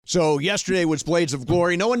So yesterday was Blades of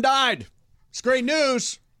Glory. No one died. It's great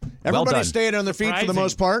news. Everybody stayed on their feet for the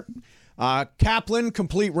most part. Kaplan,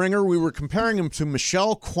 complete ringer. We were comparing him to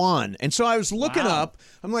Michelle Kwan. And so I was looking up.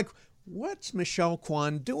 I'm like, what's Michelle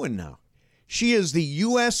Kwan doing now? She is the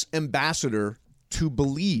U.S. ambassador to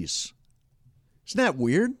Belize. Isn't that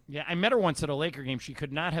weird? Yeah, I met her once at a Laker game. She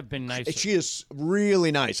could not have been nicer. She is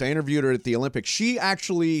really nice. I interviewed her at the Olympics. She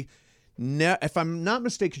actually, if I'm not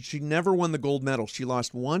mistaken, she never won the gold medal. She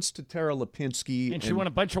lost once to Tara Lipinski. And she won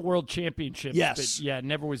a bunch of world championships. Yes. But, yeah,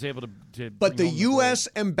 never was able to But the U.S.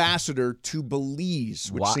 ambassador to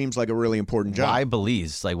Belize, which seems like a really important job. Why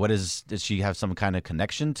Belize? Like, does she have some kind of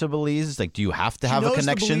connection to Belize? Like, do you have to have a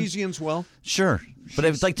connection? She knows the Belizeans well. Sure. But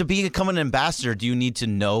if it's like to become an ambassador, do you need to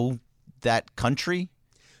know that country?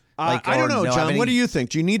 I don't know, John. What do you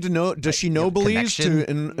think? Do you need to know? Does she know Belize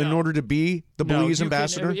in order to be the Belize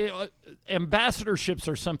ambassador? Ambassadorships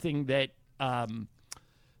are something that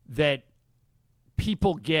that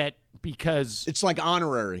people get because it's like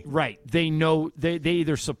honorary. Right. They know they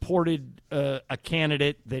either supported a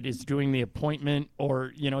candidate that is doing the appointment,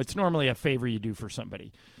 or it's normally a favor you do for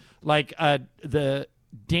somebody. Like the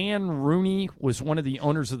Dan Rooney was one of the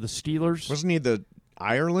owners of the Steelers. Wasn't he the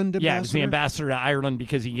Ireland ambassador? Yeah, he was the ambassador to Ireland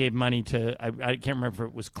because he gave money to, I can't remember if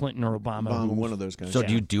it was Clinton or Obama. One of those guys. So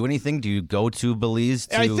do you do anything? Do you go to Belize?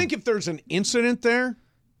 I think if there's an incident there,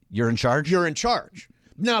 you're in charge? You're in charge.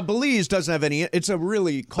 Now, Belize doesn't have any. It's a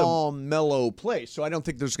really calm, mellow place, so I don't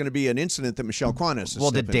think there's going to be an incident that Michelle Kwan has to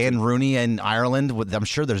Well, did Dan Rooney in Ireland? I'm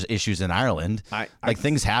sure there's issues in Ireland.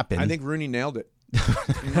 Things happen. I think Rooney nailed it.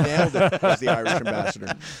 Nailed it as the Irish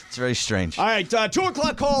ambassador. It's very strange. All right, 2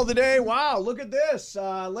 o'clock call of the day. Wow, look at this.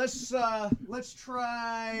 Let's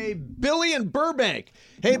try Billy in Burbank.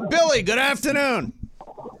 Hey, Billy. Good afternoon.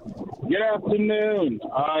 Good afternoon.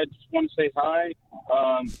 I just want to say hi.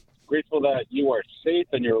 Grateful that you are safe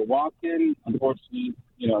and you're walking. Unfortunately,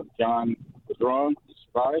 John was wrong. He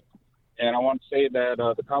survived. And I want to say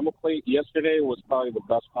that the combo plate yesterday was probably the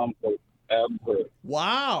best combo plate ever.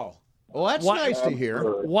 Wow. Well, that's nice to hear.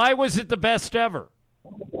 Why was it the best ever?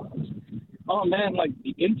 Oh, man, like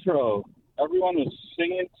the intro. Everyone was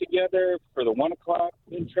singing together for the 1 o'clock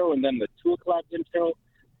intro and then the 2 o'clock intro.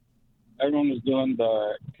 Everyone was doing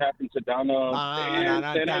the Captain Sedano. Yeah,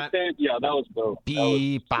 that was dope.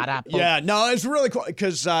 Yeah, no, it's really cool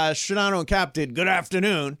because Sedano and Cap did good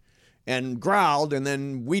afternoon and growled, and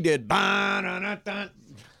then we did let's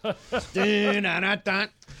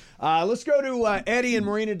go to Eddie in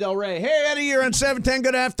Marina Del Rey. Hey, Eddie, you're on 710.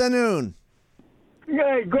 Good afternoon.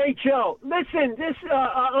 Yeah, great show. Listen,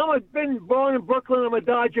 I've been born in Brooklyn. I'm a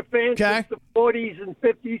Dodger fan since the 40s and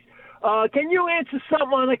 50s. Can you answer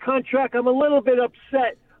something on the contract? I'm a little bit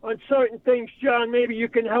upset on certain things, John. Maybe you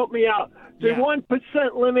can help me out. The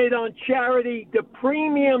 1% limit on charity, the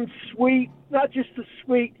premium suite, not just the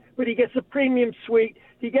suite, but he gets a premium suite.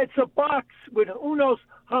 He gets a box with who knows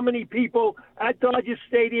how many people at Dodger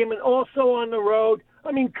Stadium and also on the road.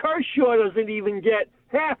 I mean, Kershaw doesn't even get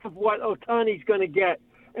half of what Ohtani's going to get.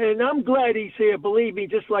 And I'm glad he's here, believe me,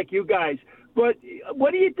 just like you guys. But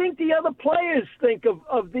what do you think the other players think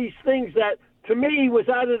of these things that, to me, was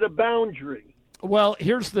out of the boundary? Well,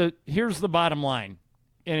 here's the bottom line,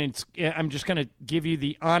 and I'm just going to give you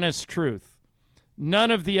the honest truth.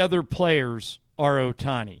 None of the other players are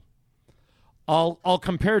Ohtani. I'll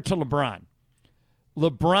compare it to LeBron.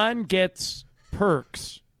 LeBron gets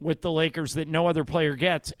perks with the Lakers that no other player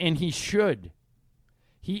gets, and he should.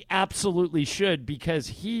 He absolutely should, because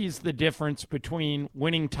he's the difference between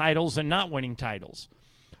winning titles and not winning titles.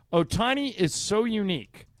 Ohtani is so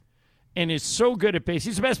unique and is so good at base.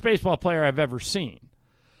 He's the best baseball player I've ever seen,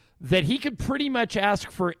 that he could pretty much ask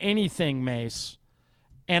for anything, Mace,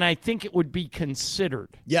 and I think it would be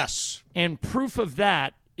considered. Yes. And proof of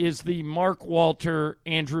that is the Mark Walter,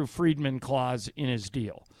 Andrew Friedman clause in his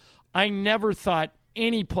deal. I never thought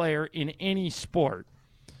any player in any sport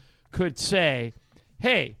could say,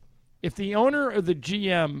 hey, if the owner or the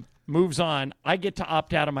GM moves on, I get to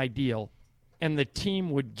opt out of my deal, and the team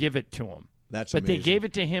would give it to him. But amazing. They gave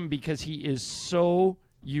it to him because he is so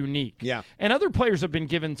unique. Yeah. And other players have been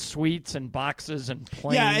given suites and boxes and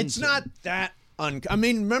planes. Yeah, it's not that I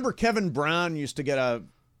mean, remember Kevin Brown used to get a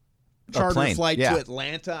charter flight to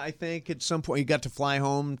Atlanta, I think, at some point. He got to fly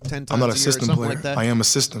home 10 times I'm not a a year or system something player. like that. I am a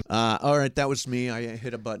system. All right, that was me. I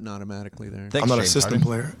hit a button automatically there. I'm not a system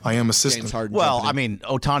player. I am a system. Well, I mean,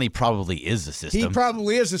 Ohtani probably is a system. He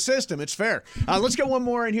probably is a system. It's fair. Let's get one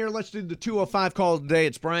more in here. Let's do the 205 call today.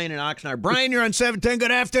 It's Brian in Oxnard. Brian, you're on 710.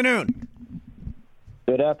 Good afternoon.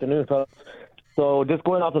 Good afternoon, fellas. So just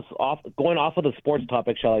going off of the sports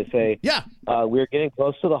topic, shall I say? Yeah. We're getting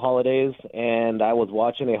close to the holidays, and I was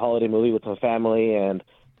watching a holiday movie with my family, and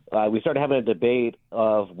we started having a debate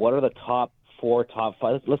of what are the top 4, top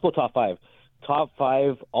 5. Let's go top 5. Top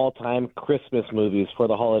 5 all-time Christmas movies for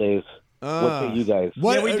the holidays. What say you guys?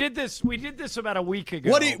 Yeah, we did this. We did this about a week ago.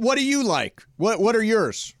 What do you like? What are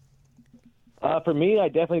yours? For me, I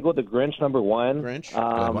definitely go with The Grinch, number 1. Grinch.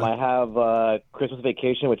 I have Christmas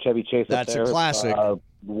Vacation with Chevy Chase. That's up there, a classic.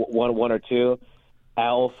 One or 2.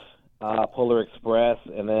 Elf, Polar Express,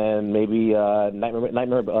 and then maybe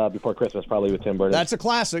Nightmare Before Christmas, probably with Tim Burton. That's a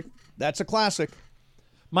classic.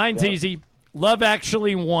 Mine's easy. Love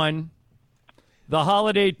Actually 1. The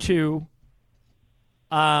Holiday 2.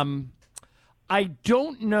 I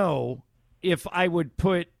don't know if I would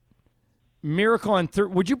put Miracle on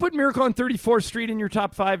would you put Miracle on 34th Street in your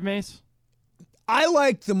top 5, Mace? I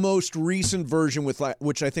like the most recent version,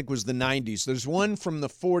 which I think was the 90s. There's one from the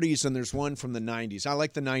 40s and there's one from the 90s. I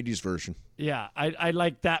like the 90s version. Yeah, I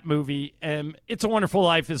like that movie. It's a Wonderful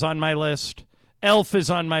Life is on my list. Elf is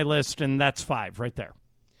on my list, and that's 5 right there.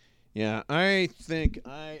 Yeah, I think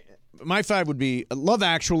my 5 would be Love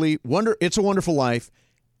Actually, It's a Wonderful Life,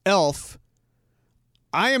 Elf.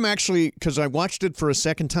 I am actually, because I watched it for a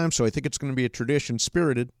second time, so I think it's going to be a tradition,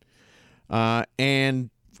 Spirited, and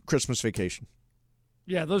Christmas Vacation.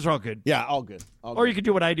 Yeah, those are all good. Yeah, all good. Or you could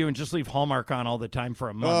do what I do and just leave Hallmark on all the time for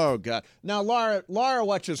a month. Oh, God. Now, Laura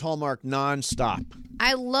watches Hallmark nonstop.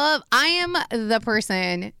 I am the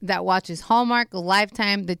person that watches Hallmark,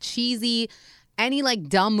 Lifetime, the cheesy, any like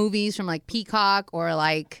dumb movies from like Peacock or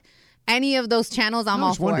like any of those channels. I'm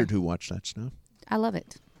all for. I always wondered who watched that stuff. I love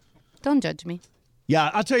it. Don't judge me. Yeah,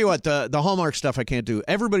 I'll tell you what, the Hallmark stuff I can't do.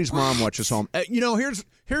 Everybody's mom watches Hallmark.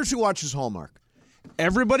 Here's who watches Hallmark.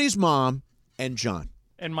 Everybody's mom and John.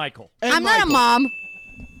 And Michael. I'm not a mom.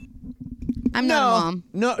 I'm not a mom.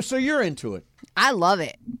 No, so you're into it. I love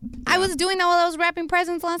it. Yeah. I was doing that while I was wrapping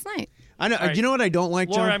presents last night. I know. Right. You know what I don't like,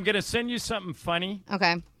 Laura, John? I'm going to send you something funny.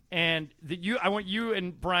 Okay. And I want you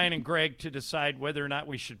and Brian and Greg to decide whether or not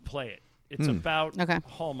we should play it. It's about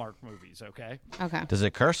Hallmark movies, okay? Okay. Does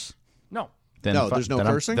it curse? No. There's no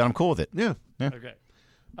cursing? Then I'm cool with it. Yeah. Okay.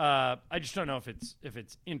 I just don't know if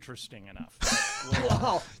it's interesting enough.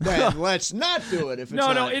 Well, then let's not do it. If it's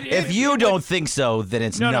not. If you don't think so, then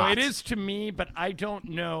it's not. No, it is to me, but I don't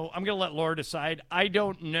know. I'm going to let Laura decide. I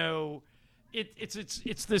don't know.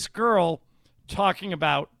 It's this girl talking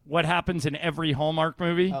about what happens in every Hallmark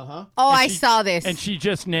movie. Uh-huh. Oh, I saw this. And she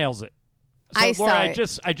just nails it. So, I Laura, saw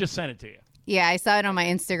it. I just sent it to you. Yeah, I saw it on my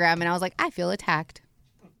Instagram, and I was like, I feel attacked.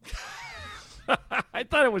 I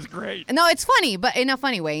thought it was great. No, it's funny, but in a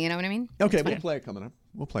funny way. You know what I mean? Okay, we'll play it coming up.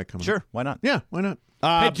 Sure, why not? Yeah, why not?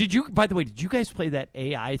 Hey, by the way, did you guys play that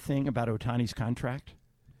AI thing about Ohtani's contract?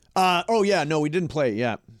 Oh, yeah. No, we didn't play it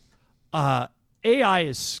yet. AI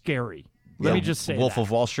is scary. Let me just say Wolf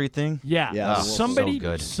of Wall Street thing? Yeah. Oh,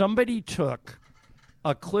 Somebody took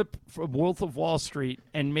a clip from Wolf of Wall Street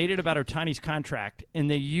and made it about Ohtani's contract, and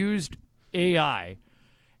they used AI,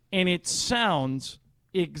 and it sounds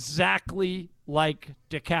exactly like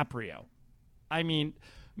DiCaprio. I mean,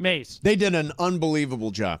 Mace. They did an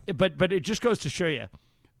unbelievable job. But it just goes to show you,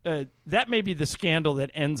 that may be the scandal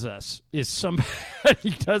that ends us, is somebody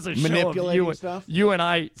does a manipulating show of stuff? you and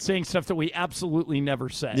I saying stuff that we absolutely never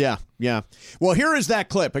said. Yeah. Well, here is that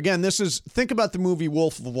clip. Again, think about the movie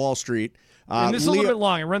Wolf of Wall Street. And this is a little bit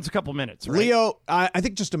long. It runs a couple minutes, right? Leo, I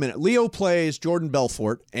think just a minute. Leo plays Jordan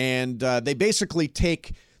Belfort, and they basically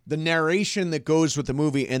take the narration that goes with the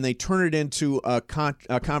movie and they turn it into a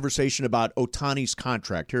conversation about Ohtani's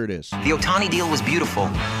contract. Here it is. The Ohtani deal was beautiful.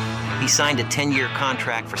 He signed a 10-year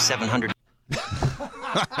contract for $700.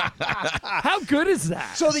 How good is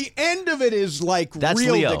that? So the end of it is like That's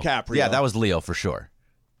real Leo. DiCaprio. Yeah, that was Leo for sure.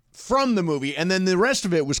 From the movie, and then the rest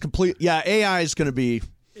of it was complete. Yeah, AI is going to be.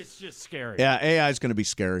 It's just scary. Yeah, AI is going to be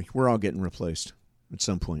scary. We're all getting replaced at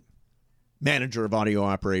some point. Manager of audio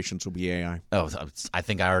operations will be AI. Oh, I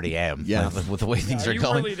think I already am. Yeah, with the way things are going.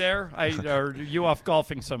 Are you really there? Are you off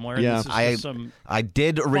golfing somewhere? Yeah, I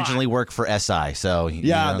did originally work for SI, so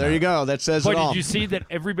yeah, there you go. That says it all. Did you see that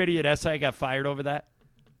everybody at SI got fired over that?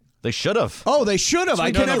 They should have. Oh, they should have. I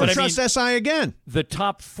can never trust SI again. The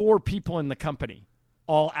top 4 people in the company,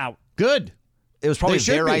 all out. Good. It was probably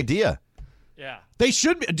their idea. Yeah. They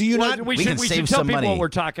should be. Do you not? We should tell people what we're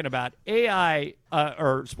talking about. AI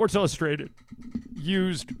or Sports Illustrated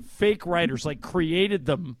used fake writers, like created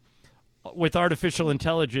them with artificial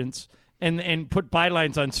intelligence and put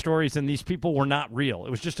bylines on stories, and these people were not real.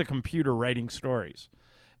 It was just a computer writing stories.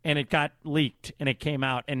 And it got leaked, and it came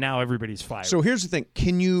out, and now everybody's fired. So here's the thing.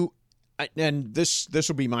 Can you and this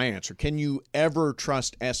will be my answer. Can you ever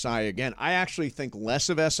trust SI again? I actually think less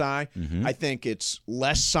of SI. Mm-hmm. I think it's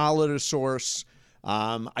less solid a source.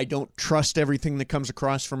 I don't trust everything that comes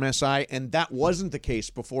across from SI, and that wasn't the case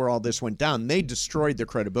before all this went down. They destroyed their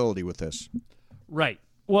credibility with this. Right.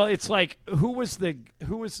 Well, it's like who was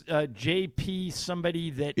JP?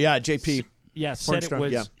 Somebody that JP. Said it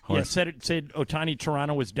was. Said Ohtani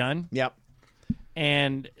Toronto was done. Yep.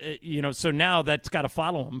 And so now that's got to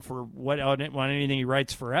follow him for on anything he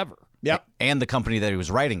writes forever. Yep. And the company that he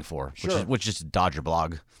was writing for, sure. which is Dodger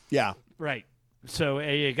Blog. Yeah. Right. So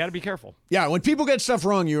you got to be careful. Yeah, when people get stuff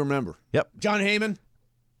wrong, you remember. Yep. John Heyman.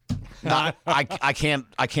 I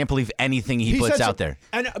can't believe anything he puts out there.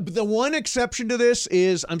 And the one exception to this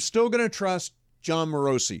is I'm still going to trust John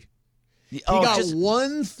Morosi. He got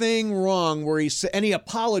one thing wrong where he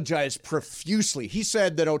apologized profusely. He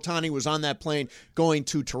said that Ohtani was on that plane going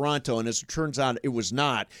to Toronto, and as it turns out, it was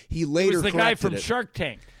not. He later corrected it. It was the guy from Shark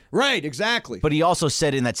Tank. Right, exactly. But he also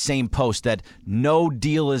said in that same post that no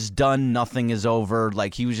deal is done, nothing is over.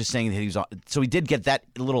 Like, he was just saying that he was on. So he did get that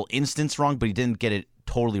little instance wrong, but he didn't get it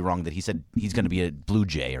totally wrong that he said he's going to be a Blue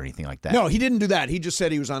Jay or anything like that. No, he didn't do that. He just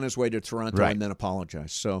said he was on his way to Toronto and then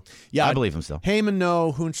apologized. So, yeah. I believe him still. Heyman,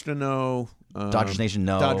 no. Hoonsta, no. Dodgers Nation,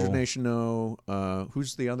 no. Dodgers Nation, no.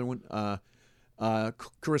 Who's the other one?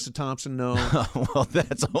 Carissa Thompson, no. Well,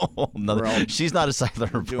 that's a whole nother. She's not a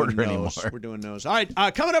silent reporter anymore. We're doing no's. All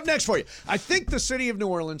right, coming up next for you. I think the city of New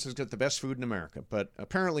Orleans has got the best food in America, but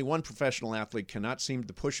apparently one professional athlete cannot seem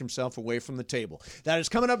to push himself away from the table. That is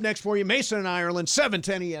coming up next for you. Mason and Ireland,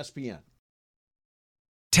 710 ESPN.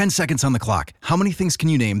 10 seconds on the clock. How many things can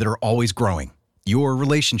you name that are always growing? Your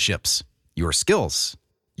relationships, your skills,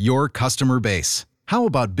 your customer base. How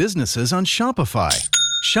about businesses on Shopify?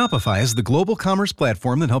 Shopify is the global commerce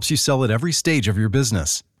platform that helps you sell at every stage of your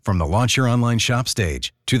business. From the launch your online shop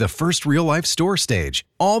stage, to the first real-life store stage,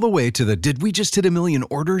 all the way to the did we just hit 1 million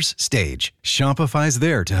orders stage. Shopify's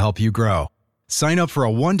there to help you grow. Sign up for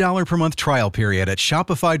a $1 per month trial period at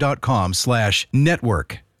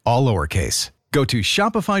shopify.com/network, all lowercase. Go to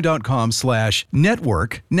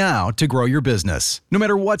shopify.com/network now to grow your business, no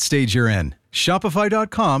matter what stage you're in.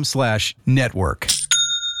 Shopify.com/network.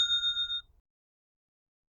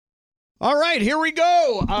 All right, here we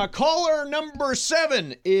go. Caller number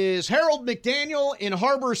 7 is Harold McDaniel in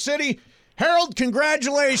Harbor City. Harold,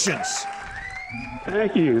 congratulations.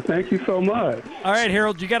 Thank you. Thank you so much. All right,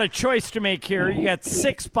 Harold, you got a choice to make here. You got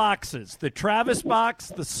 6 boxes: the Travis box,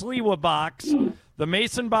 the Sliwa box, the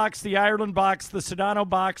Mason box, the Ireland box, the Sedano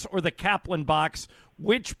box, or the Kaplan box.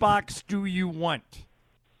 Which box do you want?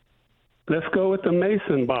 Let's go with the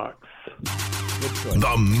Mason box.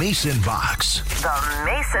 The Mason box. The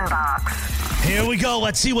Mason box. Here we go.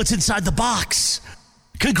 Let's see what's inside the box.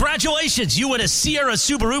 Congratulations, you win a Sierra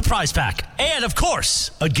Subaru prize pack. And, of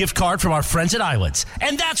course, a gift card from our friends at Islands.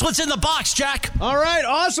 And that's what's in the box, Jack. All right,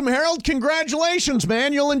 awesome, Harold. Congratulations,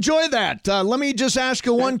 man. You'll enjoy that. Let me just ask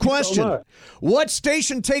you one question. So what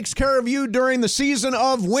station takes care of you during the season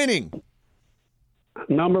of winning?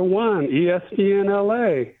 Number 1, ESPN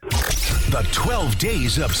LA. The 12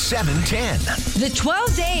 days of 710. The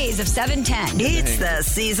 12 days of 710. It's the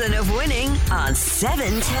season of winning on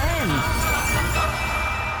 710.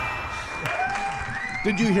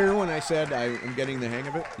 Did you hear when I said I'm getting the hang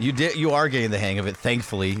of it? You did. You are getting the hang of it,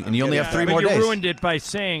 thankfully, and you only have 3 more days. You ruined it by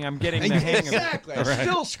saying I'm getting the hang of it. Exactly. I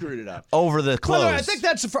still screwed it up. Over the close. Well, I think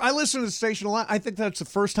that's. I listen to the station a lot. I think that's the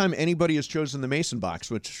first time anybody has chosen the Mason box,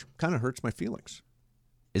 which kind of hurts my feelings.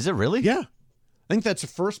 Is it really? Yeah. I think that's the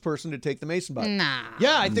first person to take the Mason box. Nah.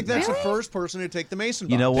 Yeah, I think that's the first person to take the Mason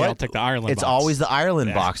box. You know what? I'll take the Ireland box. It's always the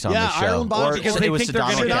Ireland box on the show. Ireland box. Because they think they're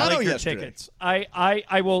going to get Laker tickets.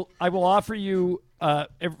 I will offer you,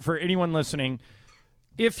 for anyone listening,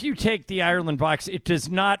 if you take the Ireland box, it does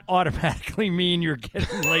not automatically mean you're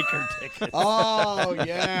getting Laker tickets. Oh,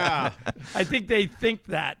 yeah. I think they think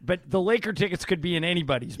that, but the Laker tickets could be in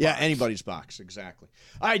anybody's box. Yeah, anybody's box, exactly.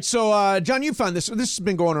 All right, so, John, you found this. This has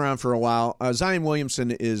been going around for a while. Zion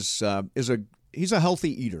Williamson he's a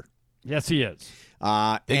healthy eater. Yes, he is.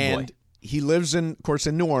 And boy. He lives, of course,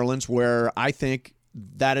 in New Orleans, where I think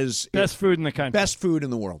that is best food in the country. Best food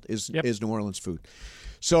in the world is New Orleans food.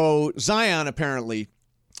 So Zion apparently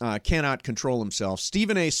cannot control himself.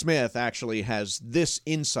 Stephen A. Smith actually has this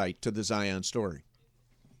insight to the Zion story.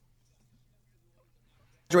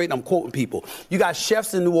 I'm quoting people. You got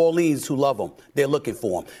chefs in New Orleans who love him. They're looking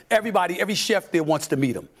for him. Every chef there wants to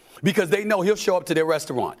meet him because they know he'll show up to their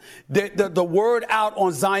restaurant. The word out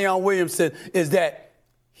on Zion Williamson is that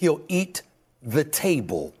he'll eat the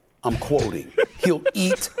table. I'm quoting. He'll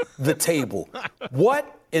eat the table.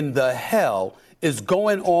 What in the hell is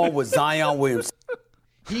going on with Zion Williamson?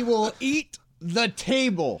 He will eat the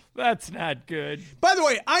table. That's not good. By the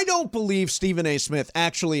way, I don't believe Stephen A. Smith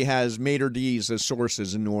actually has maitre d's as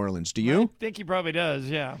sources in New Orleans. Do you? I think he probably does,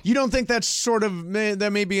 yeah. You don't think that's that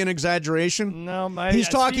may be an exaggeration? No. He's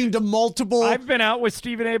talking to multiple... I've been out with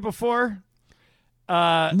Stephen A. before.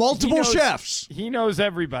 Multiple chefs. He knows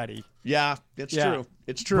everybody. Yeah, it's true.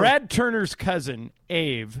 It's true. Brad Turner's cousin,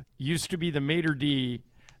 Ave, used to be the maitre d'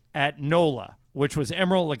 at NOLA, which was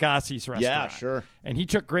Emeril Lagasse's restaurant. Yeah, sure. And he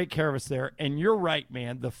took great care of us there. And you're right,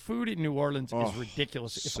 man. The food in New Orleans is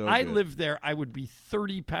ridiculous. If I lived there, I would be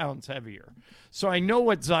 30 pounds heavier. So I know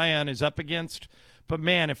what Zion is up against. But,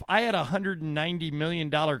 man, if I had a $190 million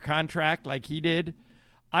contract like he did,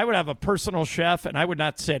 I would have a personal chef, and I would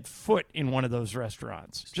not set foot in one of those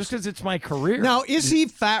restaurants just because it's my career. Now, is he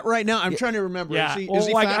fat right now? I'm trying to remember. Yeah, is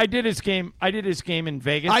he fat? I did his game. I did his game in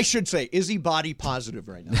Vegas. I should say, is he body positive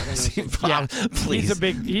right now? Yeah, please.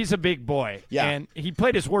 He's a big boy. Yeah, and he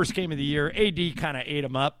played his worst game of the year. AD kind of ate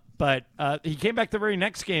him up, but he came back the very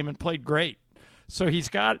next game and played great. So he's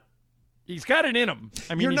got it in him.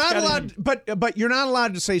 I mean, you're not allowed, but you're not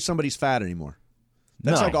allowed to say somebody's fat anymore.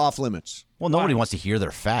 That's like off limits. Well, nobody wants to hear they're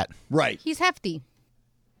fat. Right. He's hefty.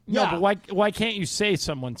 No, but why can't you say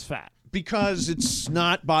someone's fat? Because it's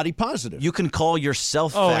not body positive. You can call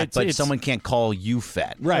yourself fat, but someone can't call you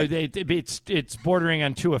fat. Right. It's bordering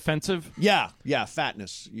on too offensive. Yeah,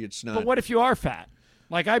 fatness. It's not. But what if you are fat?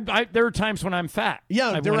 Like there are times when I'm fat.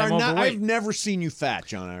 Yeah, there are not. I've never seen you fat,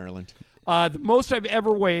 John Ireland. The most I've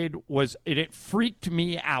ever weighed was it freaked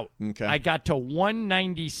me out. Okay. I got to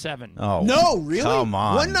 197. Oh no, really? Come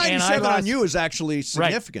on. 197 on you is actually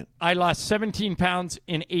significant. Right. I lost 17 pounds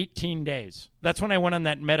in 18 days. That's when I went on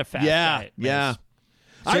that MetaFast diet. Yeah.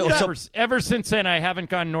 Ever since then, I haven't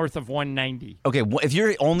gone north of 190. Okay, if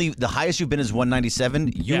you're the highest you've been is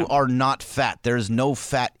 197, you are not fat. There's no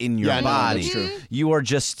fat in your body. That's true. You are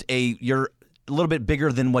just you're a little bit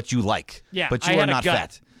bigger than what you like. Yeah, but you are not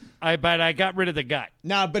fat. But I got rid of the gut.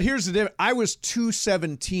 Now, but here's the difference. I was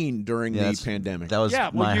 217 during the pandemic. That was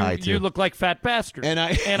my high, too. You look like fat bastard. And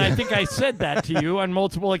I think I said that to you on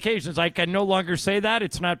multiple occasions. I can no longer say that.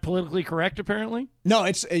 It's not politically correct, apparently. No,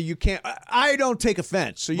 it's you can't. I don't take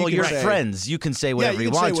offense. So you're friends. You can say whatever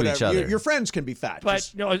you want to each other. Your friends can be fat.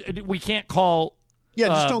 But no, we can't call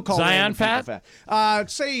just don't call Zion fat.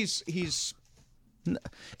 Say he's...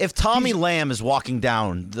 If Tommy Lamb is walking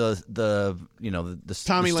down the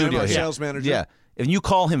Tommy studio Lamb, here, sales manager. Yeah, if you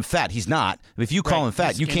call him fat, he's not. If you call him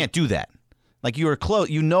fat, you can't do that. Like you are close,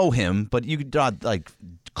 you know him, but you're not like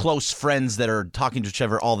close friends that are talking to each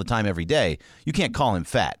other all the time every day. You can't call him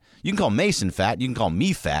fat. You can call Mason fat. You can call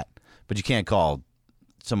me fat, but you can't call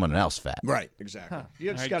someone else fat. Right, exactly.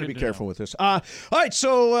 You just got to be careful with this. All right,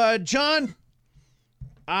 so John,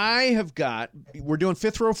 we're doing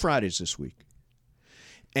Fifth Row Fridays this week.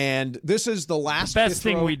 And this is the last best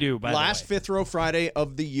thing we do, by the way. Last Fifth Row Friday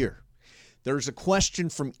of the year. There's a question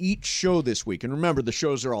from each show this week. And remember, the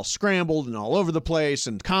shows are all scrambled and all over the place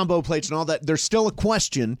and combo plates and all that. There's still a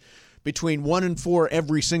question between 1 and 4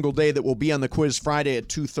 every single day that will be on the quiz Friday at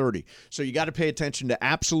 2:30. So you got to pay attention to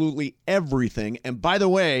absolutely everything. And by the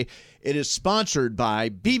way, it is sponsored by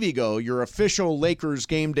BBGO, your official Lakers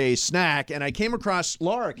game day snack. And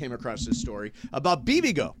Laura came across this story about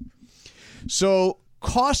BBGO. So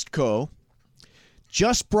Costco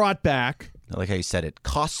just brought back... I like how you said it.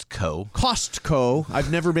 Costco.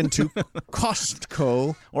 I've never been to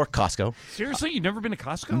Costco. Or Costco. Seriously? You've never been to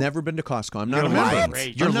Costco? Never been to Costco. I'm not You're a member.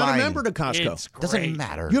 lying. I'm not a member to Costco. It's great. Doesn't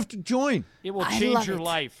matter. You have to join. It will change your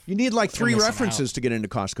life. You need like 3 references to get into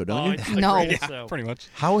Costco, don't you? No. Pretty much.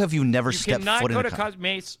 How have you never stepped foot in a Costco?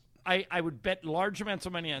 Mace, I would bet large amounts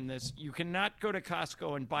of money on this. You cannot go to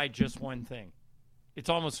Costco and buy just one thing. It's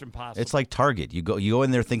almost impossible. It's like Target. You go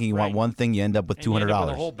in there thinking you want one thing, you end up with $200. You end up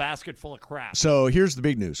with a whole basket full of crap. So here's the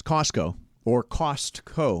big news. Costco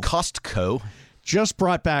just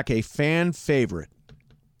brought back a fan favorite.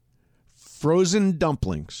 Frozen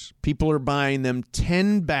dumplings. People are buying them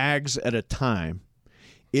 10 bags at a time.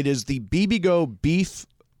 It is the BBGO beef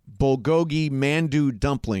bulgogi mandu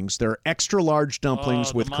dumplings. They're extra large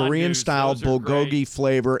dumplings with Korean-style bulgogi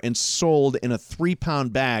flavor and sold in a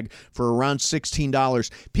 3-pound bag for around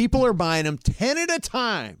 $16. People are buying them 10 at a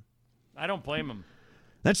time. I don't blame them.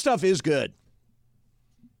 That stuff is good.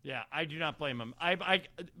 Yeah, I do not blame them.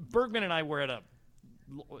 Bergman and I were at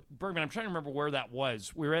Bergman, I'm trying to remember where that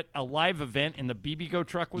was. We were at a live event and the BBGO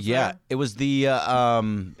truck was Yeah, there. it was the Yeah,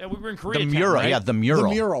 we were in Koreatown, the mural. right? Yeah, the mural. The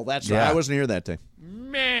mural. That's right. I wasn't here that day.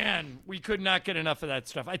 Man, we could not get enough of that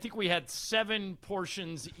stuff. I think we had 7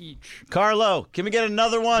 portions each. Carlo, can we get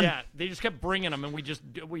another one? Yeah, they just kept bringing them, and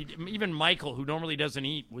we even Michael, who normally doesn't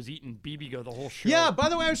eat, was eating BBGO the whole show. Yeah, by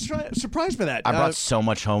the way, I was surprised by that. I brought so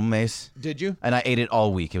much home, Mace. Did you? And I ate it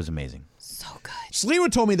all week. It was amazing. So good.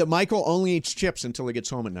 Sleewa told me that Michael only eats chips until he gets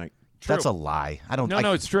home at night. True. That's a lie. I don't.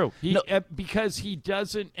 No, it's true. Because he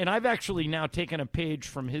doesn't, and I've actually now taken a page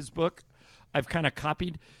from his book. I've kind of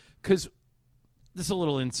copied, because this is a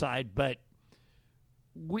little inside, but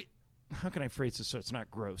how can I phrase this so it's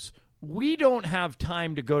not gross? We don't have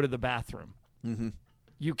time to go to the bathroom. Mm-hmm.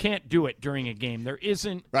 You can't do it during a game. There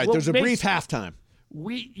isn't. Right. There's a brief halftime.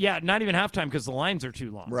 Not even halftime because the lines are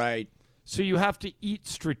too long. Right. So you have to eat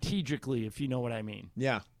strategically, if you know what I mean.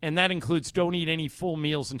 Yeah. And that includes don't eat any full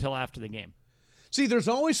meals until after the game. See, there's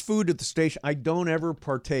always food at the station. I don't ever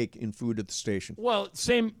partake in food at the station. Well,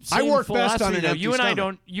 same I work best on philosophy, an though. empty You and I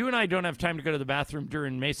stomach. don't have time to go to the bathroom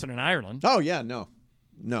during Mason and Ireland. Oh yeah, no,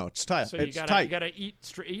 it's tight. So it's you tight. gotta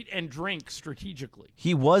eat and drink strategically.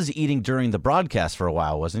 He was eating during the broadcast for a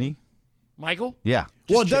while, wasn't he? Michael? Yeah.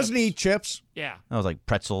 Well, doesn't he eat chips? Yeah. That was like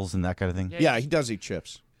pretzels and that kind of thing. Yeah, he does eat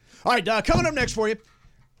chips. All right, coming up next for you,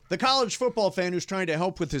 the college football fan who's trying to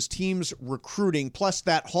help with his team's recruiting, plus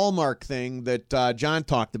that Hallmark thing that John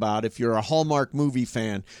talked about. If you're a Hallmark movie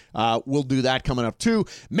fan, we'll do that coming up too.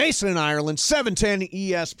 Mason and Ireland, 710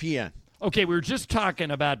 ESPN. Okay, we were just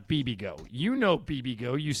talking about BBGO. You know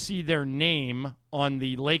BBGO. You see their name on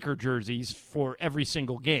the Laker jerseys for every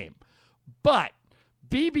single game. But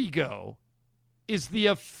BBGO is the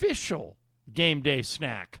official game day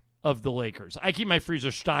snack of the Lakers. I keep my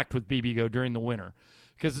freezer stocked with BBGO during the winter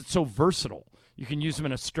because it's so versatile. You can use them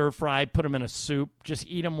in a stir fry, put them in a soup, just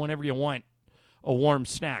eat them whenever you want a warm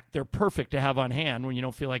snack. They're perfect to have on hand when you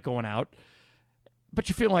don't feel like going out, but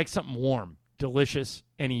you feel like something warm, delicious,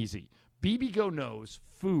 and easy. BBGO knows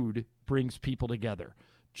food brings people together,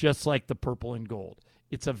 just like the purple and gold.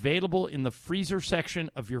 It's available in the freezer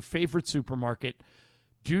section of your favorite supermarket.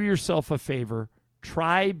 Do yourself a favor.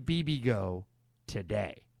 Try BBGO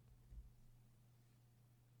today.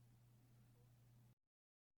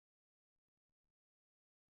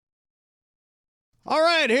 All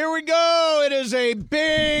right, here we go. It is a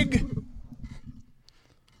big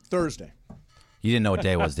Thursday. You didn't know what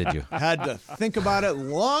day it was, did you? Had to think about it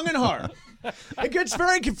long and hard. It gets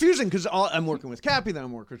very confusing because I'm working with Cappy, then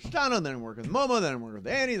I'm working with Stano, then I'm working with Momo, then I'm working with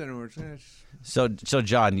Annie, then I'm working with... So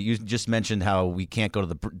John, you just mentioned how we can't go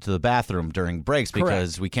to the bathroom during breaks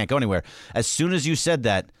because we can't go anywhere. As soon as you said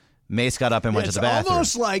that, Mace got up and went to the bathroom. It's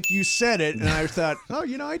almost like you said it, and I thought, I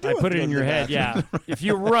do. I put it in your head, yeah. If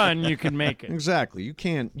you run, you can make it. Exactly. You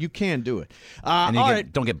can do it. And you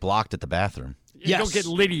don't get blocked at the bathroom. You don't get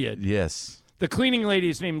Lydia. Yes. The cleaning lady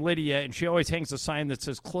is named Lydia, and she always hangs a sign that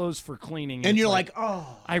says "closed for cleaning." And you're like,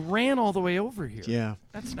 oh. I ran all the way over here. Yeah.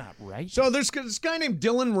 That's not right. So there's this guy named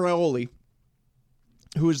Dylan Raiola,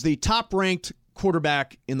 who is the top-ranked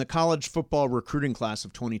quarterback in the college football recruiting class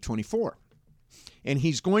of 2024. And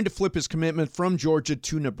he's going to flip his commitment from Georgia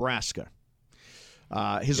to Nebraska.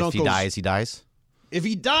 If he dies, he dies? If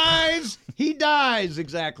he dies, he dies.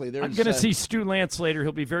 Exactly. I'm going to see Stu Lance later.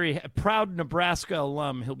 He'll be proud Nebraska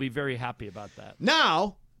alum. He'll be very happy about that.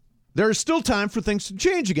 Now, there's still time for things to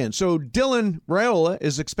change again. So Dylan Raiola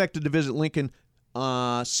is expected to visit Lincoln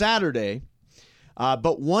Saturday.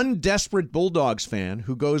 But one desperate Bulldogs fan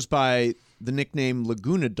who goes by the nickname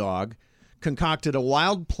Laguna Dog concocted a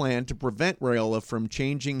wild plan to prevent Raiola from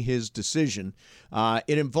changing his decision.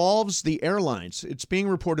 It involves the airlines. It's being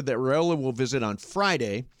reported that Raiola will visit on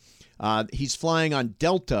Friday. He's flying on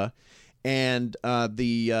Delta, and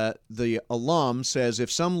the alum says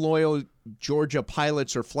if some loyal Georgia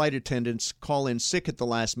pilots or flight attendants call in sick at the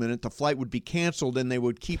last minute, the flight would be canceled and they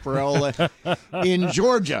would keep Raiola in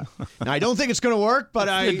Georgia. Now, I don't think it's going to work, but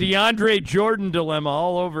the DeAndre Jordan dilemma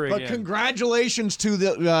all over again. But congratulations to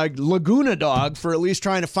the Laguna Dog for at least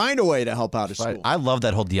trying to find a way to help out his school. I love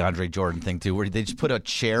that whole DeAndre Jordan thing, too, where they just put a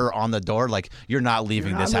chair on the door like, you're not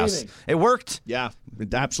leaving this house. It worked. Yeah,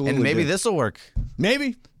 it absolutely And maybe did. this will work.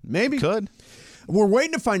 Maybe. Could. We're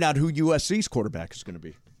waiting to find out who USC's quarterback is going to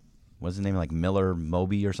be. What's his name, like Miller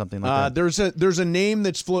Moby or something like that? There's a name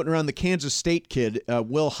that's floating around. The Kansas State kid,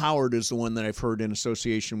 Will Howard, is the one that I've heard in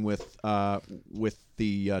association with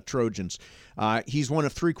the Trojans. He's one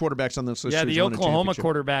of 3 quarterbacks on this list. Yeah, the Oklahoma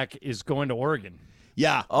quarterback is going to Oregon.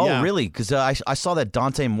 Yeah. Oh, really? Because I saw that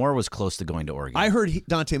Dante Moore was close to going to Oregon. I heard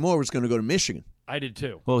Dante Moore was going to go to Michigan. I did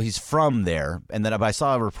too. Well, he's from there, and then I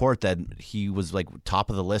saw a report that he was like top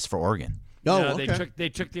of the list for Oregon. No, they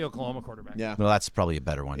took the Oklahoma quarterback. Yeah. Well, that's probably a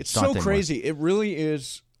better one. It's so crazy. It really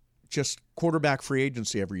is just quarterback free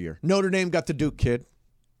agency every year. Notre Dame got the Duke kid.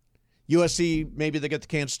 USC, maybe they get the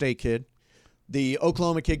Kansas State kid. The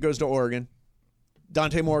Oklahoma kid goes to Oregon.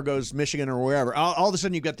 Dante Moore goes Michigan or wherever. All of a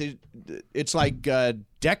sudden, you've got it's like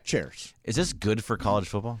deck chairs. Is this good for college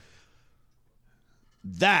football?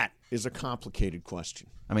 That is a complicated question.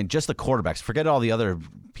 I mean, just the quarterbacks. Forget all the other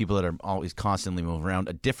people that are always constantly moving around.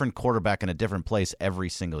 A different quarterback in a different place every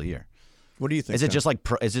single year. What do you think? Is it just like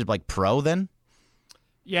is it like pro then?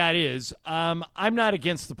 Yeah, it is. I'm not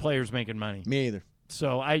against the players making money. Me either.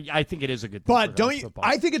 So I think it is a good thing. But don't you? Football.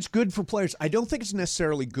 I think it's good for players. I don't think it's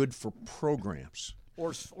necessarily good for programs.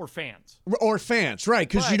 Or fans. Or fans, right,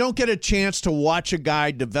 because you don't get a chance to watch a guy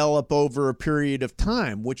develop over a period of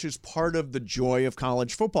time, which is part of the joy of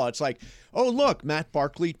college football. It's like, oh, look, Matt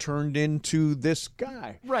Barkley turned into this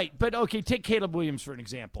guy. Right, but okay, take Caleb Williams for an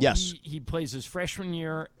example. Yes. He plays his freshman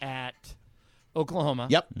year at Oklahoma.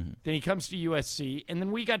 Yep. Then he comes to USC, and then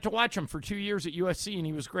we got to watch him for 2 years at USC, and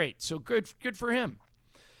he was great. So good for him.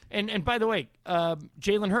 And by the way,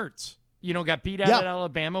 Jalen Hurts. Got beat out at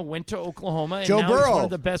Alabama, went to Oklahoma, and now he's one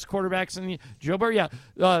of the best quarterbacks in the Joe Burrow.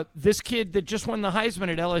 Yeah, this kid that just won the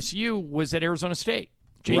Heisman at LSU was at Arizona State,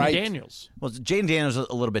 Jaden Daniels. Well, Jaden Daniels is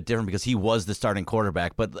a little bit different because he was the starting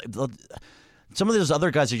quarterback, but some of those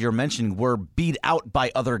other guys that you're mentioning were beat out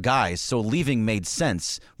by other guys, so leaving made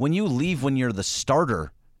sense. When you leave when you're the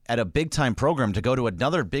starter at a big-time program to go to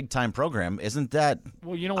another big-time program, isn't that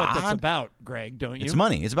Well, you know what that's about, Greg, don't you? It's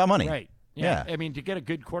money. It's about money. Right. Yeah. I mean, to get a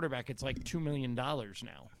good quarterback, it's like $2 million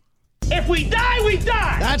now. If we die, we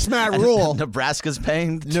die. That's Matt Rule. Nebraska's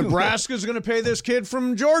paying. Nebraska's going to pay this kid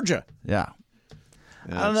from Georgia. Yeah.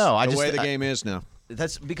 I don't know. The way the game is now.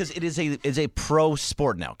 That's because it is a pro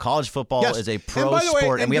sport now. College football is a pro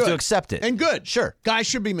sport, and we have to accept it. And good. Sure. Guys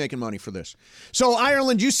should be making money for this. So,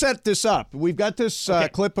 Ireland, you set this up. We've got this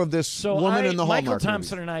clip of this woman in the Hallmark Michael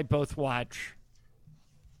Thompson and I both watch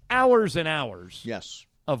hours and hours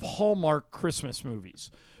of Hallmark Christmas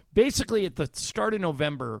movies. Basically, at the start of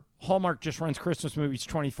November, Hallmark just runs Christmas movies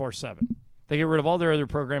 24/7. They get rid of all their other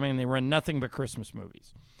programming, and they run nothing but Christmas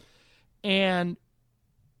movies. And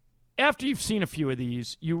after you've seen a few of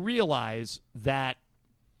these, you realize that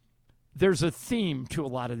there's a theme to a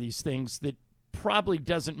lot of these things that probably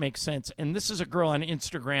doesn't make sense. And this is a girl on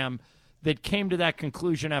Instagram that came to that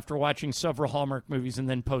conclusion after watching several Hallmark movies and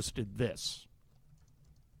then posted this.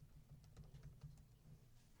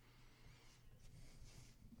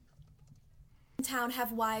 Town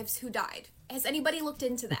have wives who died. Has anybody looked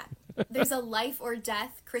into that? There's a life or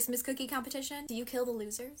death Christmas cookie competition. Do you kill the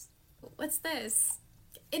losers? What's this?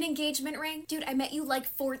 An engagement ring? Dude, I met you like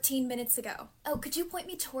 14 minutes ago. Oh, could you point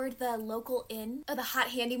me toward the local inn? Oh, the hot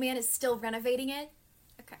handyman is still renovating it?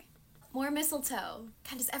 Okay. More mistletoe.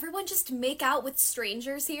 God, does everyone just make out with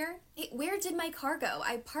strangers here? Hey, where did my car go?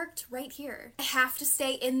 I parked right here. I have to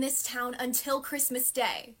stay in this town until Christmas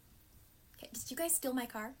Day. Okay, did you guys steal my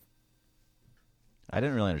car? I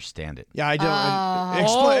didn't really understand it. Yeah, I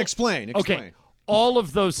don't. Explain. Okay, all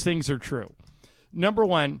of those things are true. Number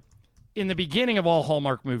one, in the beginning of all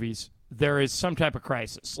Hallmark movies, there is some type of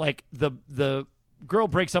crisis. Like the girl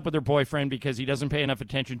breaks up with her boyfriend because he doesn't pay enough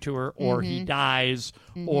attention to her, or he dies,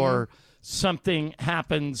 or something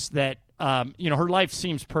happens that her life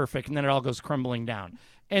seems perfect, and then it all goes crumbling down.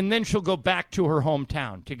 And then she'll go back to her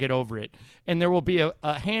hometown to get over it, and there will be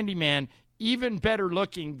a handyman even better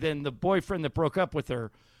looking than the boyfriend that broke up with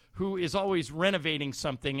her, who is always renovating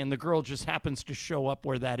something, and the girl just happens to show up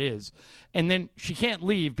where that is. And then she can't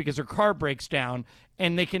leave because her car breaks down,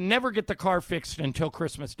 and they can never get the car fixed until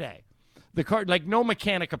Christmas Day. The car, like, no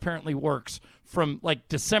mechanic apparently works from like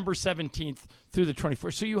December 17th through the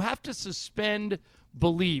 24th. So you have to suspend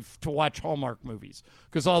belief to watch Hallmark movies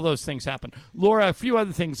because all those things happen. Laura, a few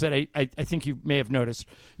other things that I think you may have noticed.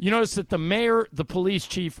 You notice that the mayor, the police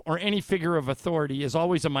chief, or any figure of authority is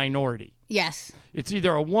always a minority. Yes. It's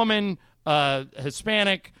either a woman,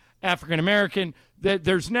 Hispanic, African-American.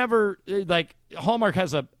 There's never, like, Hallmark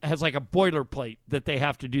has like a boilerplate that they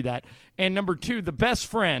have to do that. And number two, the best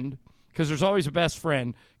friend, because there's always a best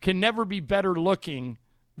friend, can never be better looking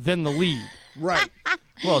than the lead. Right.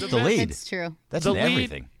 Well, it's the lead. It's true. That's in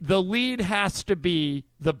everything. The lead has to be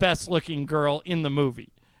the best looking girl in the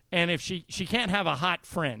movie. And if she can't have a hot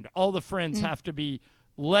friend, all the friends have to be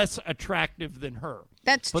less attractive than her.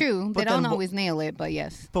 That's true. They don't then always nail it, but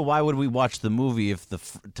yes. But why would we watch the movie if the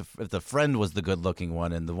friend was the good-looking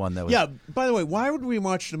one and the one that was? Yeah. By the way, why would we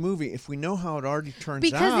watch the movie if we know how it already turns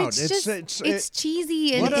Because out? it's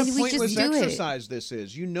cheesy, and, what a and we pointless just do exercise this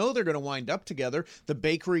is. You know they're going to wind up together. The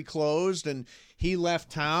bakery closed, and he left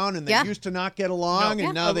town, and they used to not get along,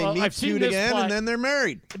 and now they meet cute again, and then they're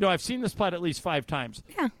married. No, I've seen this plot at least 5 times.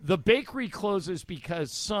 Yeah. The bakery closes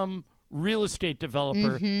because some real estate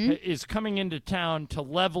developer is coming into town to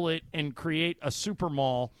level it and create a super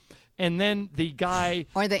mall, and then the guy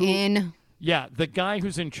or the inn. Yeah, the guy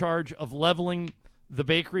who's in charge of leveling the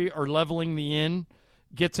bakery or leveling the inn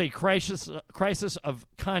gets a crisis of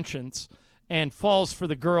conscience and falls for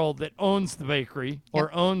the girl that owns the bakery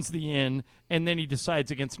or owns the inn, and then he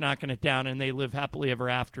decides against knocking it down, and they live happily ever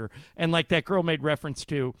after. And like that girl made reference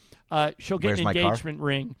to, she'll get an engagement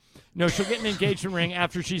ring. No, she'll get an engagement ring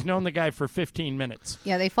after she's known the guy for 15 minutes.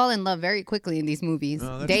 Yeah, they fall in love very quickly in these movies.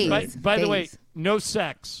 Days. By the way, no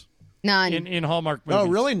sex. None. In Hallmark movies. Oh,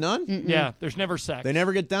 really? None? Mm-mm. Yeah, there's never sex. They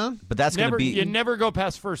never get down? But that's going to be... You never go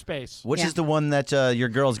past first base. Which is the one that your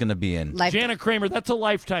girl's going to be in? Jana Kramer, that's a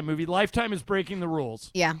Lifetime movie. Lifetime is breaking the rules.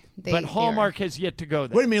 Yeah. But Hallmark has yet to go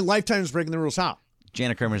there. What do you mean Lifetime is breaking the rules? How?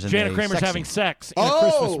 Jana Kramer's having sex in a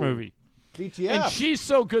Christmas movie. DTF. And she's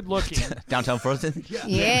so good looking. Downtown Frozen?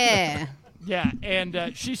 Yeah. Yeah,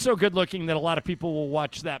 and she's so good looking that a lot of people will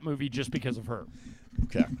watch that movie just because of her.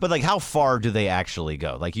 Okay. But like, how far do they actually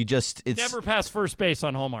go? Like, it's never past first base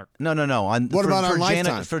on Hallmark. No. What about on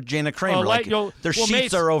Lifetime? For Jana Kramer, their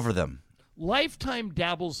sheets are over them. Lifetime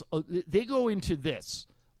dabbles. They go into this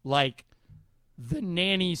like the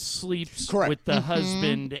nanny sleeps with the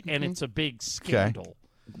husband, and it's a big scandal.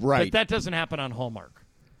 Right. But that doesn't happen on Hallmark.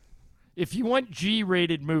 If you want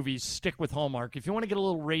G-rated movies, stick with Hallmark. If you want to get a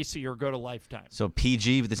little racier, go to Lifetime. So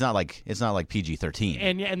PG, but it's not like PG-13.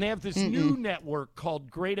 And they have this new network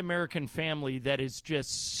called Great American Family that is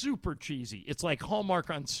just super cheesy. It's like Hallmark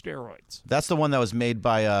on steroids. That's the one that was made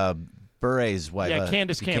by Buray's wife. Yeah,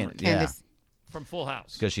 Candace Cameron. Candace. From Full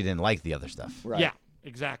House. Because she didn't like the other stuff. Right. Yeah,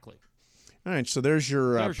 exactly. All right, so there's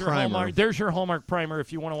your primer. Hallmark. There's your Hallmark primer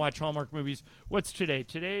if you want to watch Hallmark movies. What's today?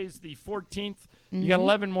 Today's the 14th. You got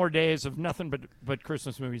 11 more days of nothing but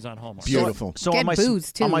Christmas movies on Hallmark. Beautiful. So on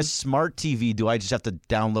my smart TV, do I just have to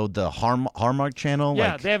download the Hallmark channel?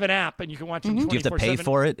 Yeah, they have an app, and you can watch them 24/7. Do you have to pay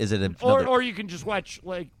for it? Is it or you can just watch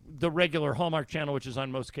like the regular Hallmark channel, which is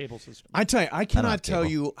on most cable systems. I tell you, I cannot tell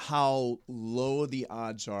you how low the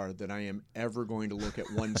odds are that I am ever going to look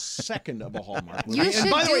at 1 second of a Hallmark movie. You should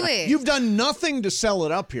and by the do way, it. You've done nothing to sell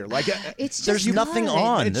it up here. Like there's nothing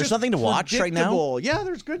on. It's There's just nothing to watch right now. predictable. Yeah,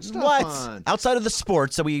 there's good stuff What? on. Outside of the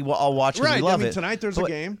sports that we all watch because Right. we love it. Tonight there's a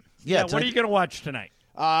game. Yeah, what are you going to watch tonight?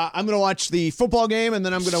 I'm going to watch the football game, and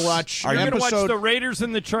then I'm going to watch You're going to watch the Raiders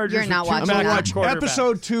and the Chargers. You're not with two watching I'm going to backup watch quarterbacks.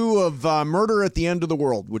 episode 2 of Murder at the End of the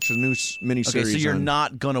World, which is a new miniseries. Okay, so you're on-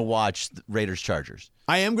 not going to watch Raiders Chargers.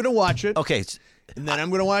 I am going to watch it. Okay. And then I'm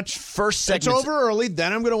going to watch first It's segment. over early.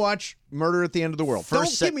 Then I'm going to watch Murder at the End of the World.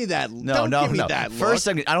 Don't give me that. No. Give me that First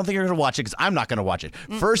segment. I don't think you're going to watch it because I'm not going to watch it.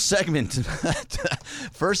 First segment.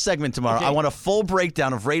 First segment tomorrow. Okay. I want a full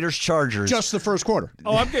breakdown of Raiders Chargers. Just the first quarter.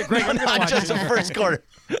 Oh, I'm good. Greg, I'm going to Not watch just it. the first quarter.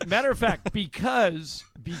 Matter of fact, because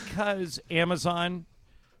Amazon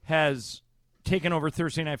has taken over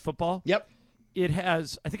Thursday Night Football. Yep. It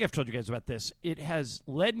has. I think I've told you guys about this. It has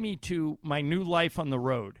led me to my new life on the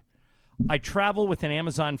road. I travel with an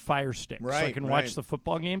Amazon Fire Stick so I can watch the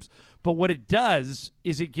football games. But what it does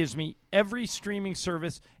is it gives me every streaming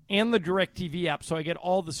service and the DirecTV app, so I get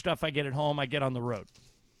all the stuff I get at home, I get on the road.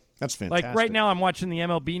 That's fantastic. Like right now, I'm watching the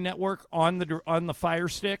MLB Network on the Fire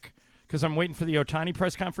Stick because I'm waiting for the Ohtani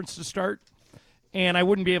press conference to start. And I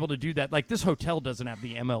wouldn't be able to do that. Like, this hotel doesn't have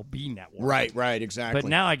the MLB Network. Right, exactly. But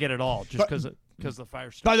now I get it all just because of the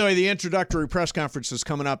Fire Stick. By the way, the introductory press conference is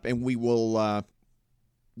coming up, and we will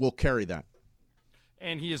we'll carry that.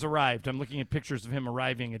 And he has arrived. I'm looking at pictures of him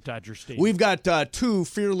arriving at Dodger Stadium. We've got 2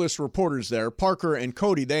 fearless reporters there, Parker and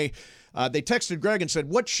Cody. They texted Greg and said,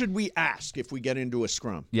 what should we ask if we get into a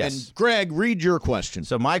scrum? Yes. And Greg, read your question.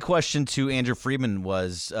 So my question to Andrew Friedman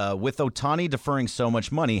was, with Ohtani deferring so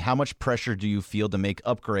much money, how much pressure do you feel to make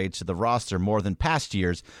upgrades to the roster more than past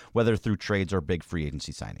years, whether through trades or big free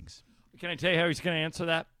agency signings? Can I tell you how he's going to answer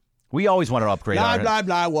that? We always want to upgrade blah, our... blah,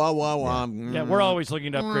 blah, wah, wah, wah. Yeah, we're always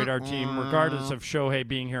looking to upgrade our team, regardless of Shohei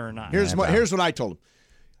being here or not. Here's what I told him.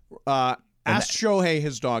 Ask Shohei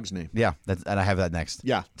his dog's name. Yeah, and I have that next.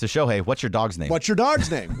 Yeah. To Shohei, what's your dog's name? What's your dog's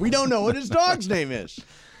name? We don't know what his dog's name is.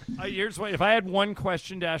 Here's what, if I had one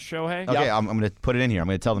question to ask Shohei. Okay, I'm going to put it in here. I'm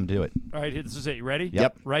going to tell them to do it. All right, this is it. You ready?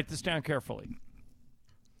 Yep. Write this down carefully.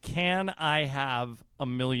 can I have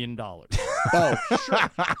 $1 million? Oh, sure.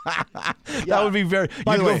 That would be very.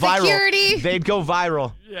 By the way, go viral. Security. They'd go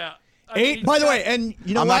viral. Yeah. By the way, and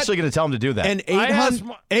you know I'm what? actually going to tell them to do that. And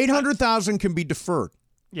 800,000 can be deferred.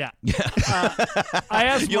 Yeah. I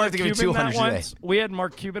asked You'll Mark have to give me Cuban that 200 today. once. We had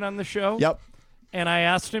Mark Cuban on the show. Yep. And I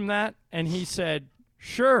asked him that, and he said,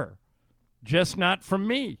 sure, just not from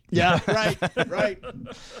me. Yeah, right. All right,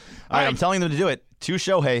 I'm telling them to do it. To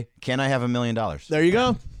Shohei, can I have $1 million? There you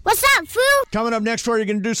go. What's up, fool? Coming up next, you're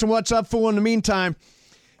going to do some What's Up, Fool. In the meantime,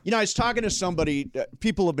 you know, I was talking to somebody.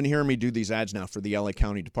 People have been hearing me do these ads now for the LA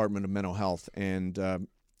County Department of Mental Health, and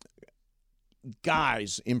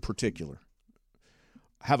guys in particular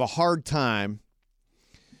have a hard time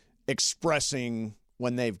expressing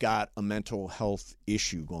when they've got a mental health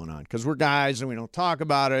issue going on, because we're guys and we don't talk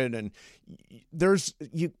about it, and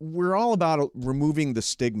we're all about removing the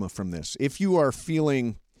stigma from this. If you are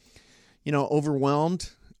feeling, overwhelmed,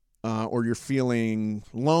 or you're feeling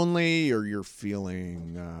lonely, or you're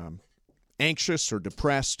feeling anxious or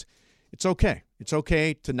depressed, it's okay. It's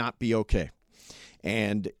okay to not be okay.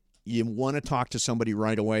 And you want to talk to somebody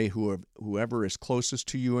right away, whoever is closest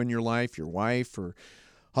to you in your life, your wife or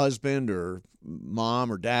husband or mom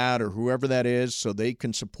or dad or whoever that is, so they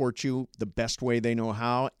can support you the best way they know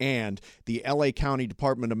how. And the LA County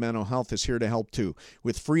Department of Mental Health is here to help too,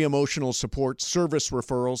 with free emotional support, service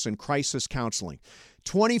referrals, and crisis counseling.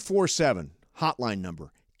 24/7 hotline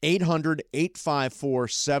number,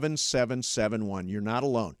 800-854-7771. You're not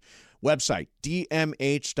alone. Website,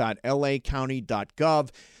 dmh.lacounty.gov.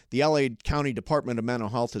 The LA County Department of Mental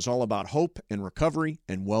Health is all about hope and recovery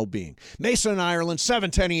and well-being. Mason and Ireland,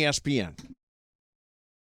 710 ESPN.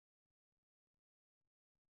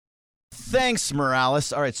 Thanks,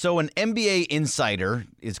 Morales. All right, so an NBA insider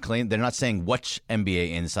is claiming, they're not saying which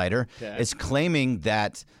NBA insider, is claiming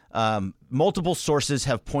that multiple sources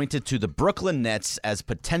have pointed to the Brooklyn Nets as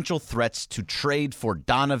potential threats to trade for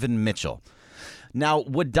Donovan Mitchell. Now,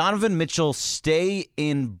 would Donovan Mitchell stay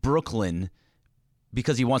in Brooklyn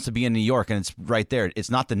because he wants to be in New York, and it's right there? It's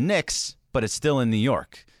not the Knicks, but it's still in New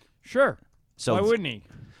York. Sure. So why wouldn't he?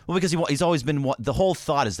 Well, because he's always been. The whole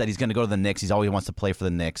thought is that he's going to go to the Knicks. He's always wants to play for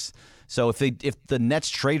the Knicks. So if the Nets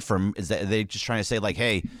trade for him, is that they just trying to say like,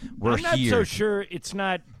 hey, we're I'm not here? so sure it's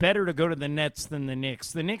not better to go to the Nets than the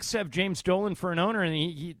Knicks. The Knicks have James Dolan for an owner, and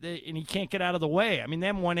he can't get out of the way. I mean, they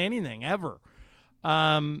haven't won anything ever.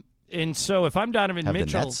 And so if I'm Donovan Have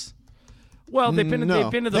Mitchell, the Nets? well, they've been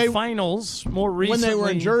to the finals more recently. When they were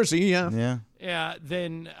in Jersey, yeah.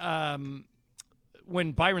 Then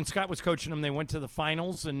when Byron Scott was coaching them, they went to the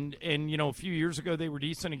finals, and a few years ago they were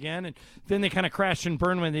decent again, and then they kind of crashed and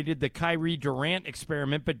burned when they did the Kyrie Durant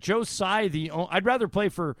experiment. But Joe Tsai, I'd rather play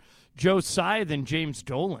for Joe Tsai than James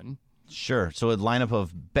Dolan. Sure. So a lineup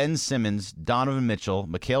of Ben Simmons, Donovan Mitchell,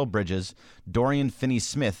 Mikal Bridges, Dorian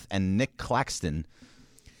Finney-Smith, and Nick Claxton.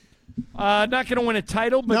 Not going to win a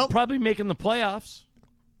title, but probably making the playoffs.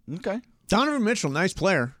 Okay. Donovan Mitchell, nice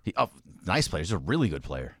player. Nice player. He's a really good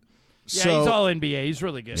player. Yeah, he's all NBA. He's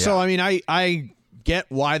really good. So, I mean, I get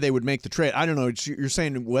why they would make the trade. I don't know. You're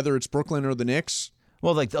saying whether it's Brooklyn or the Knicks?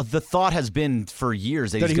 Well, like the thought has been for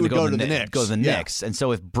years that he's going to go to the Knicks. And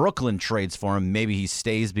so if Brooklyn trades for him, maybe he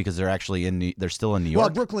stays because they're actually they're still in New York. Well,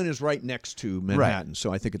 Brooklyn is right next to Manhattan,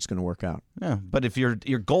 so I think it's going to work out. Yeah, but if your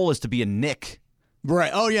goal is to be a Knick.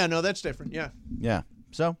 Right. Oh, yeah. No, that's different. Yeah. Yeah.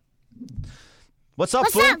 So, what's up,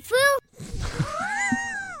 fool?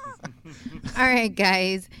 All right,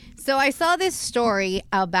 guys. So I saw this story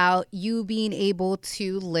about you being able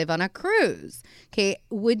to live on a cruise. Okay.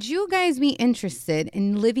 Would you guys be interested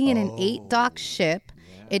in living in an 8-dock ship?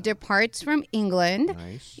 It departs from England.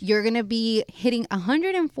 Nice. You're going to be hitting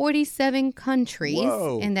 147 countries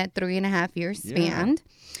in that 3.5-year span.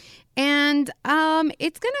 Yeah. And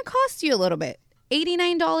it's going to cost you a little bit.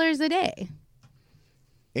 $89 a day.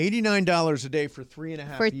 $89 a day for 3.5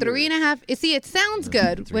 years. For 3.5. See, it sounds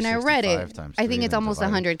good. When I read it, I think it's almost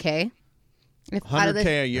 $100K.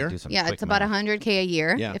 $100K a year? Yeah, it's about $100K a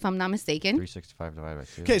year, if I'm not mistaken. 365 divided by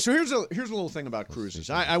 2. Okay, so here's a little thing about cruises.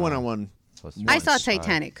 I went on one. I saw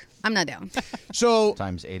Titanic. I'm not down. So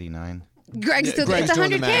times 89. Greg's still it's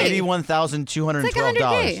 $100K. $81,212. It's like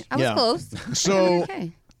 $100K. I was close. So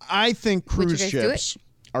 $100K. I think cruise ships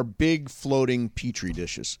are big floating Petri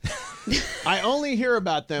dishes. I only hear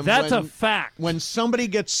about them That's a fact. When somebody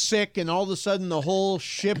gets sick and all of a sudden the whole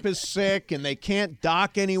ship is sick and they can't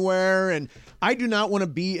dock anywhere, and I do not want to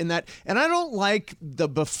be in that. And I don't like the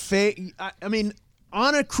buffet. I mean,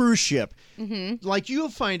 on a cruise ship, like you'll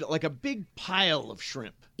find like a big pile of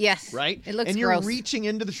shrimp. Yes. Right? It looks and you're gross. reaching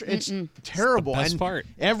into the it's terrible. Best and part.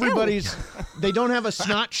 Everybody's they don't have a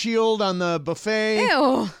snot shield on the buffet.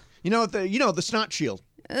 Ew. You know the snot shield.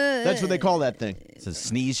 That's what they call that thing. It's a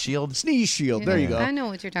sneeze shield. Sneeze shield. There you go. I know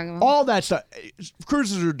what you're talking about. All that stuff.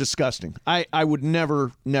 Cruises are disgusting. I would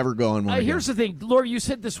never go on one again. Here's the thing, Laura. You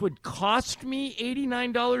said this would cost me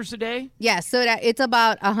 $89 a day. Yeah, so it's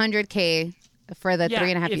about $100K for the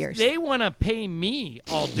 3.5 if years. they want to pay me,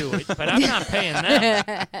 I'll do it, but I'm not paying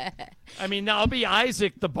them. I mean, I'll be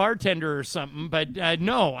Isaac, the bartender or something, but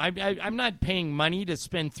no, I'm not paying money to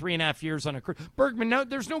spend 3.5 years on a cruise. Bergman, no,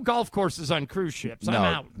 there's no golf courses on cruise ships. I'm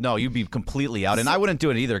out. No, you'd be completely out. And I wouldn't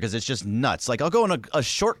do it either because it's just nuts. Like, I'll go on a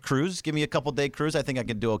short cruise. Give me a couple-day cruise. I think I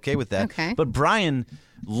could do okay with that. Okay. But Brian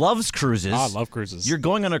loves cruises. I love cruises. You're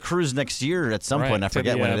going on a cruise next year at some point. I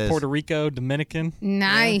forget when it is. Puerto Rico, Dominican.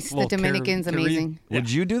 Nice. Yeah, The Dominican's amazing.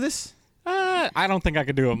 Would you do this? I don't think I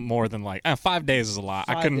could do it more than 5 days is a lot.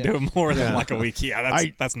 I couldn't do it more than a week. Yeah,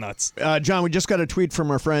 that's nuts. John, we just got a tweet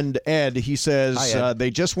from our friend Ed. He says Hi, Ed.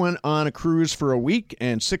 they just went on a cruise for a week,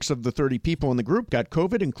 and 6 of the 30 people in the group got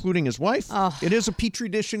COVID, including his wife. Oh. It is a petri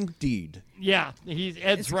dish indeed. Yeah, Ed's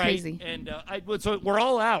It's right. crazy. And so we're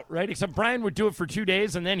all out, right? Except Brian would do it for 2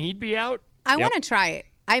 days, and then he'd be out. I want to try it.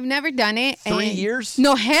 I've never done it. 3 and- years?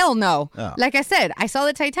 No, hell no. Oh. Like I said, I saw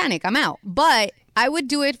the Titanic. I'm out. But I would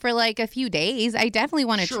do it for a few days. I definitely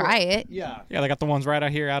want to try it. Yeah. Yeah, they got the ones right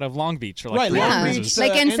out here out of Long Beach. Right, free Long cruises. Beach,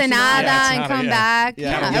 Like Ensenada and come back.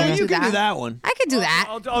 Yeah, I would you do can that. do that one. I could do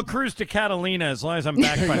that. I'll cruise to Catalina as long as I'm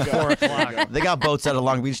back by 4 o'clock. They got boats out of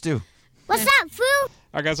Long Beach, too. What's up, fool?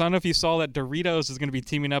 All right, guys, I don't know if you saw that Doritos is going to be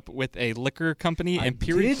teaming up with a liquor company,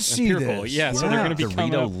 did see Empirical. this. Yeah, so they're going to be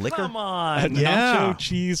coming Dorito up liquor? Come a on. nacho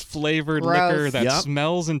cheese flavored Gross. liquor that Yep.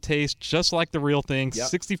 smells and tastes just like the real thing. Yep.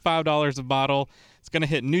 $65 a bottle. It's going to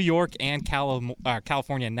hit New York and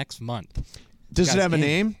California next month. Does it Guys, have a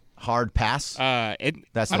name? Hard pass? I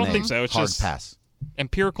That's the don't name. think so. It's Hard just pass.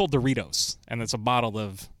 Empirical Doritos, and it's a bottle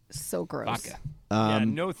of So gross. vodka. Yeah,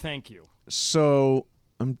 no thank you. So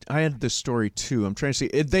I had this story, too. I'm trying to see.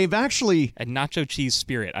 They've actually... A nacho cheese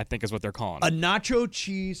spirit, I think is what they're calling A it. nacho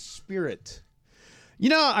cheese spirit. You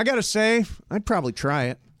know, I got to say, I'd probably try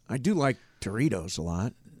it. I do like Doritos a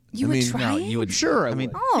lot. You would try it? You would, Sure, I mean,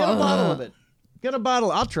 get a bottle of it. Get a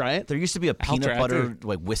bottle. I'll try it. There used to be a peanut try it, butter too.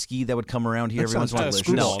 like whiskey that would come around here That every once in a while. sounds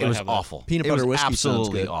delicious. No, They it was have that. awful. Peanut It butter was whiskey sounds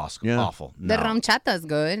absolutely good. awesome. Yeah. Awful. The No. ranchata's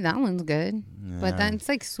good. That one's good. But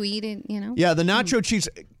that's sweet and, Yeah, the nacho cheese.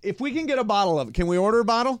 If we can get a bottle of it, can we order a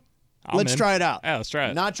bottle? Let's in. try it out. Yeah, let's try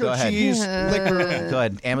it. Go Nacho ahead. cheese liquor. Go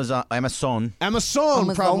ahead. Amazon Amazon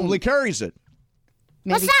probably carries it.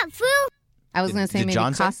 Maybe. What's up, fool? I was going to say did maybe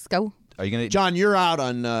John say? Costco. Are you gonna? John, you're out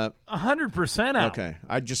on. 100% out. Okay,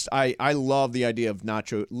 I love the idea of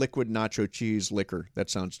liquid nacho cheese liquor. That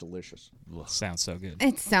sounds delicious. Sounds so good.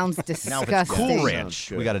 It sounds Now disgusting. if it's Cool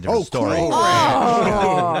Ranch, we got a different story. Cool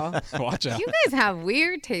Oh. Watch out. You guys have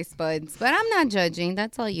weird taste buds, but I'm not judging.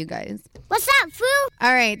 That's all you guys. What's up, fool?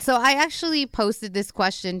 All right, so I actually posted this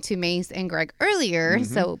question to Mace and Greg earlier.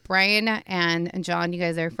 So Brian and John, you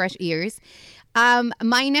guys are fresh ears.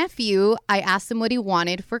 My nephew, I asked him what he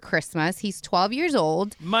wanted for Christmas. He's 12 years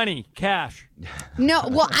old. Money, cash. No,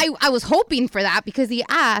 well, I was hoping for that because he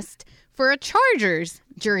asked for a Chargers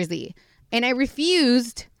jersey, and I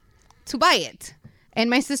refused to buy it. And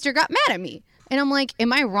my sister got mad at me. And I'm like,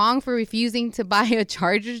 am I wrong for refusing to buy a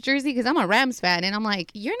Chargers jersey? Because I'm a Rams fan. And I'm like,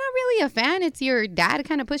 you're not really a fan. It's your dad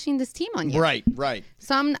kind of pushing this team on you. Right.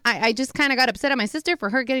 So I just kind of got upset at my sister for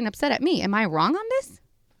her getting upset at me. Am I wrong on this?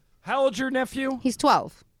 How old's your nephew? He's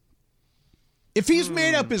 12. If he's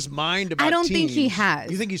made up his mind about I don't think he teams, has.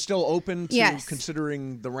 You think he's still open to Yes.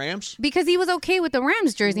 considering the Rams? Because he was okay with the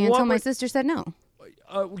Rams jersey until my sister said no.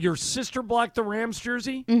 Your sister blocked the Rams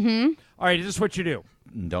jersey? Mm-hmm. All right, this is what you do.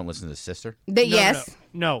 Don't listen to the sister. Yes.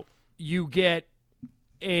 No. You get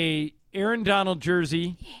a Aaron Donald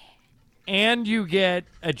jersey and you get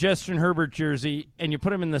a Justin Herbert jersey and you put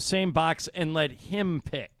them in the same box and let him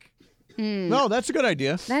pick. No, that's a good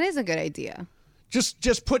idea. That is a good idea.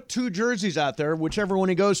 Just put 2 jerseys out there, whichever one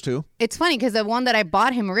he goes to. It's funny because the one that I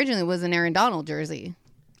bought him originally was an Aaron Donald jersey.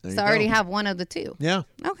 There So you I already go. have one of the 2. Yeah.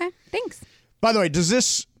 Okay, thanks. By the way, does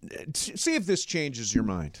this see if this changes your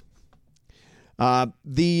mind?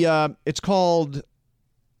 It's called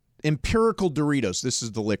Empirical Doritos. This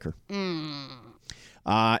is the liquor.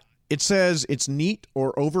 It says it's neat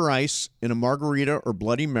or over ice in a margarita or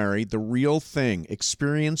Bloody Mary, the real thing.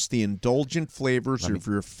 Experience the indulgent flavors of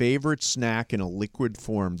your favorite snack in a liquid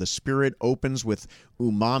form. The spirit opens with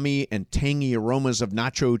umami and tangy aromas of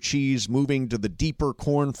nacho cheese, moving to the deeper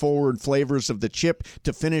corn-forward flavors of the chip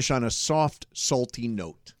to finish on a soft, salty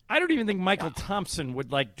note. I don't even think Michael Thompson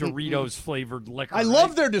would like Doritos flavored liquor. I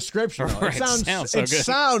love their description. Though. Right, It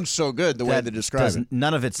sounds so good the way they describe it.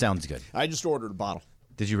 None of it sounds good. I just ordered a bottle.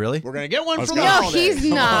 Did you really? We're going to get one for the No, holidays.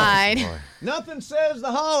 he's not. Nothing says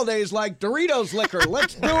the holidays like Doritos liquor.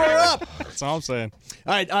 Let's do her up. That's all I'm saying.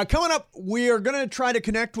 All right, coming up, we are going to try to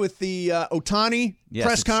connect with the Ohtani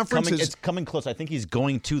press conference. It's coming close. I think he's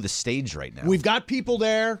going to the stage right now. We've got people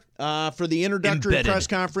there for the introductory press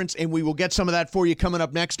conference, and we will get some of that for you coming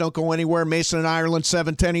up next. Don't go anywhere. Mason and Ireland,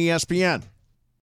 710 ESPN.